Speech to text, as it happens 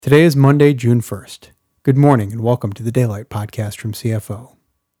Today is Monday, June 1st. Good morning and welcome to the Daylight Podcast from CFO.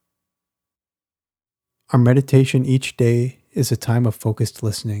 Our meditation each day is a time of focused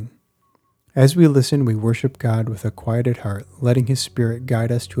listening. As we listen, we worship God with a quieted heart, letting His Spirit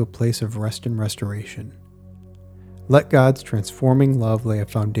guide us to a place of rest and restoration. Let God's transforming love lay a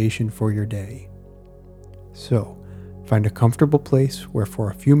foundation for your day. So, find a comfortable place where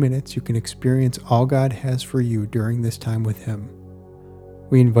for a few minutes you can experience all God has for you during this time with Him.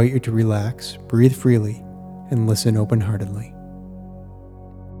 We invite you to relax, breathe freely, and listen open-heartedly.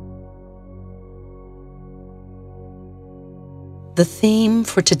 The theme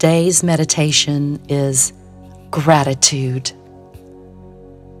for today's meditation is gratitude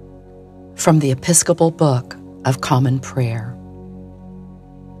from the Episcopal Book of Common Prayer.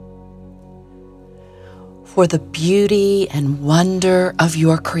 For the beauty and wonder of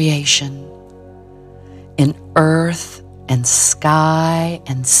your creation in earth and sky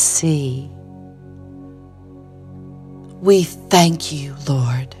and sea, we thank you,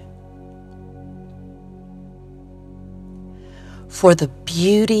 Lord. For the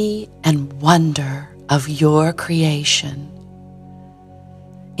beauty and wonder of your creation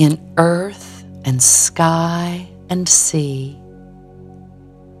in earth and sky and sea,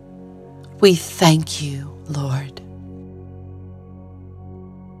 we thank you, Lord.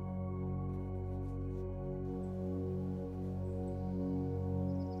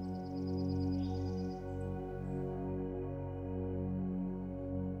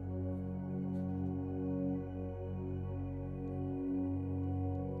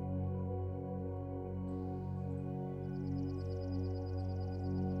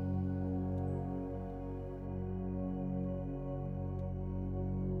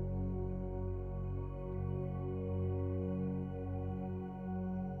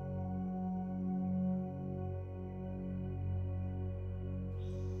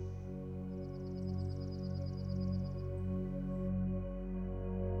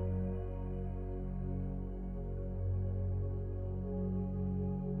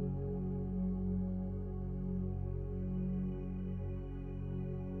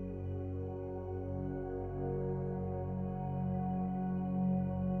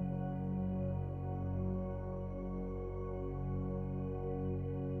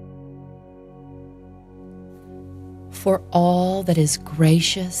 For all that is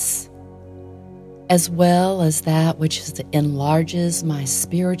gracious, as well as that which enlarges my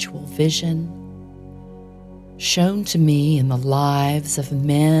spiritual vision, shown to me in the lives of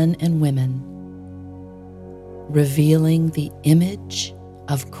men and women, revealing the image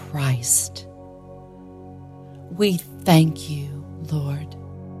of Christ. We thank you, Lord.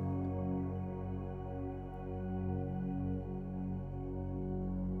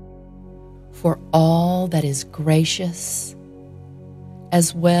 For all that is gracious,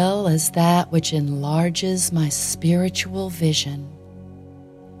 as well as that which enlarges my spiritual vision,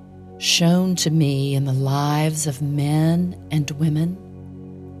 shown to me in the lives of men and women,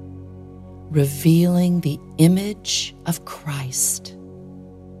 revealing the image of Christ.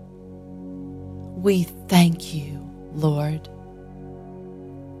 We thank you, Lord.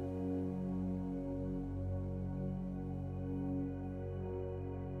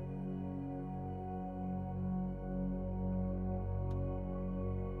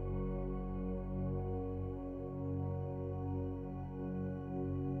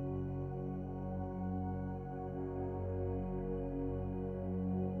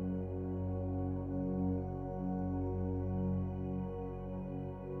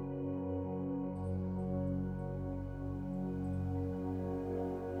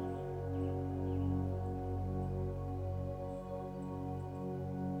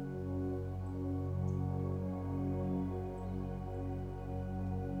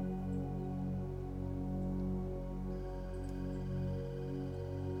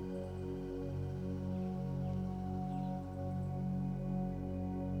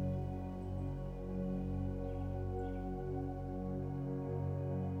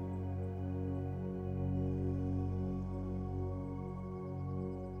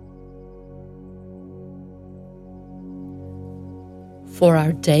 For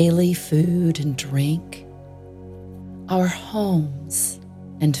our daily food and drink, our homes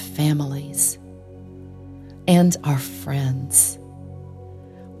and families, and our friends.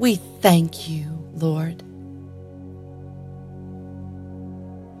 We thank you, Lord.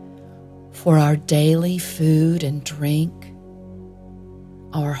 For our daily food and drink,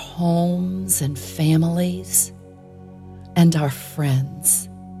 our homes and families, and our friends.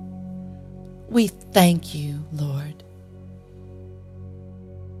 We thank you, Lord.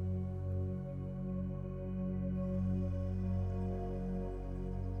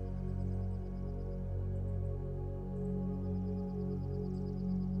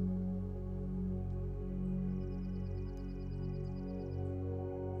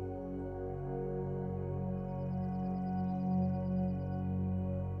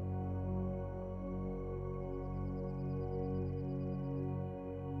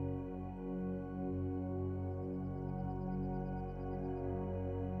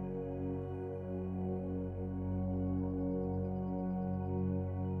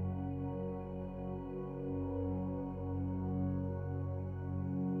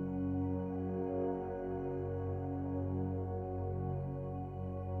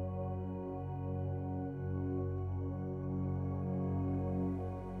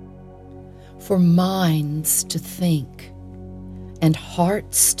 for minds to think, and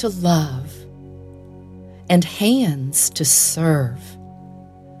hearts to love, and hands to serve.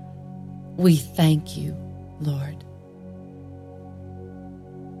 We thank you, Lord.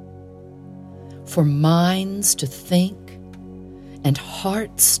 For minds to think, and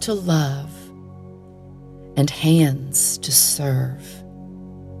hearts to love, and hands to serve.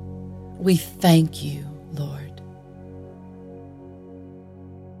 We thank you, Lord.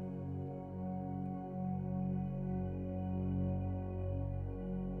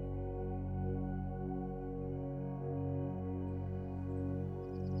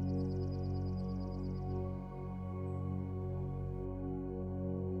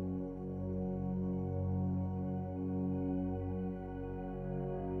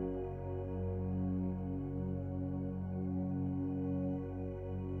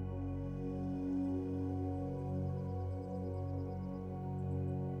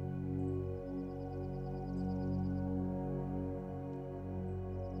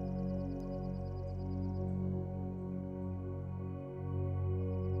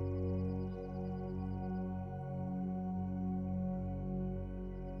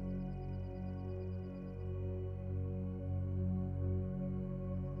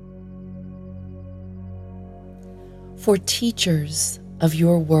 For teachers of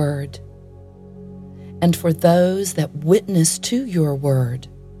your word, and for those that witness to your word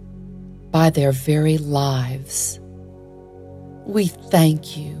by their very lives, we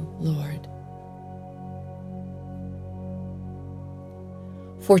thank you, Lord.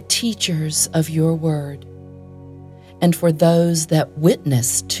 For teachers of your word, and for those that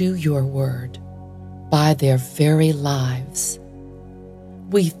witness to your word by their very lives,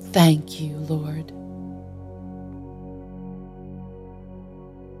 we thank you, Lord.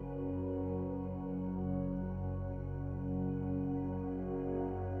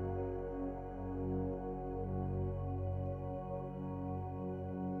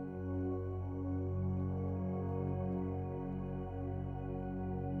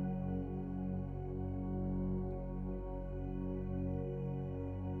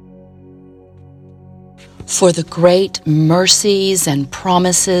 For the great mercies and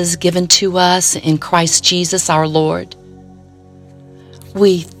promises given to us in Christ Jesus our Lord,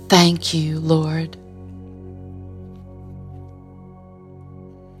 we thank you, Lord.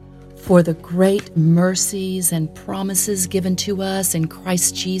 For the great mercies and promises given to us in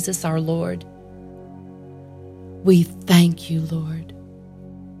Christ Jesus our Lord, we thank you, Lord.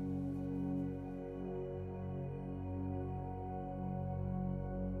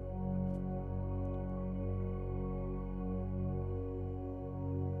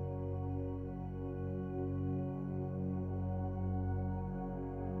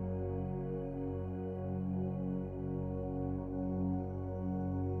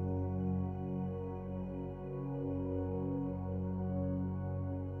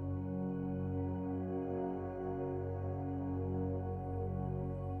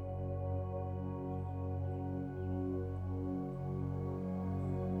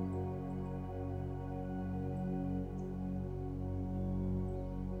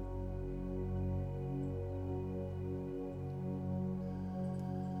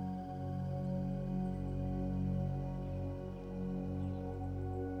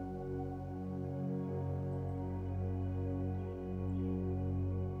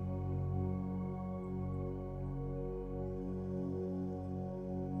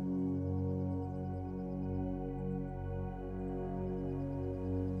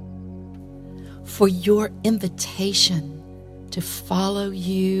 For your invitation to follow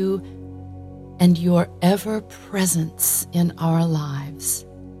you and your ever presence in our lives.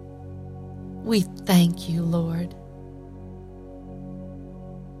 We thank you, Lord.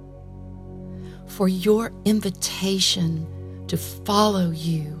 For your invitation to follow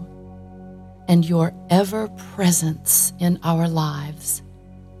you and your ever presence in our lives.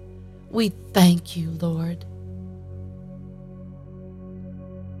 We thank you, Lord.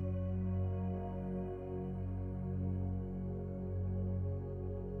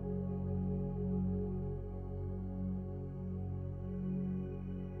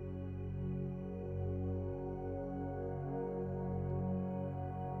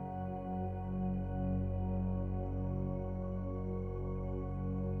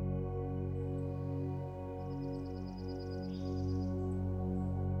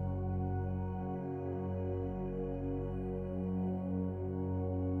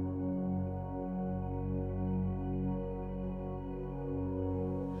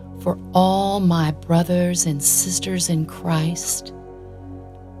 For all my brothers and sisters in Christ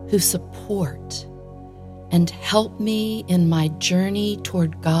who support and help me in my journey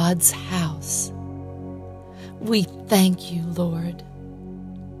toward God's house, house. We thank you, Lord.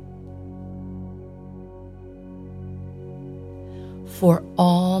 For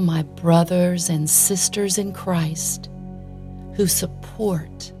all my brothers and sisters in Christ who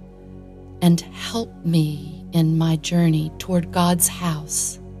support and help me in my journey toward God's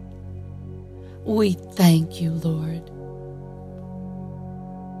house, we thank you, Lord.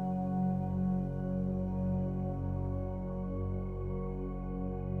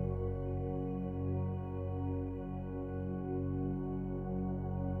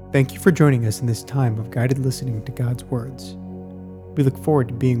 Thank you for joining us in this time of guided listening to God's words. We look forward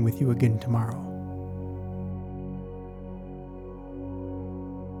to being with you again tomorrow.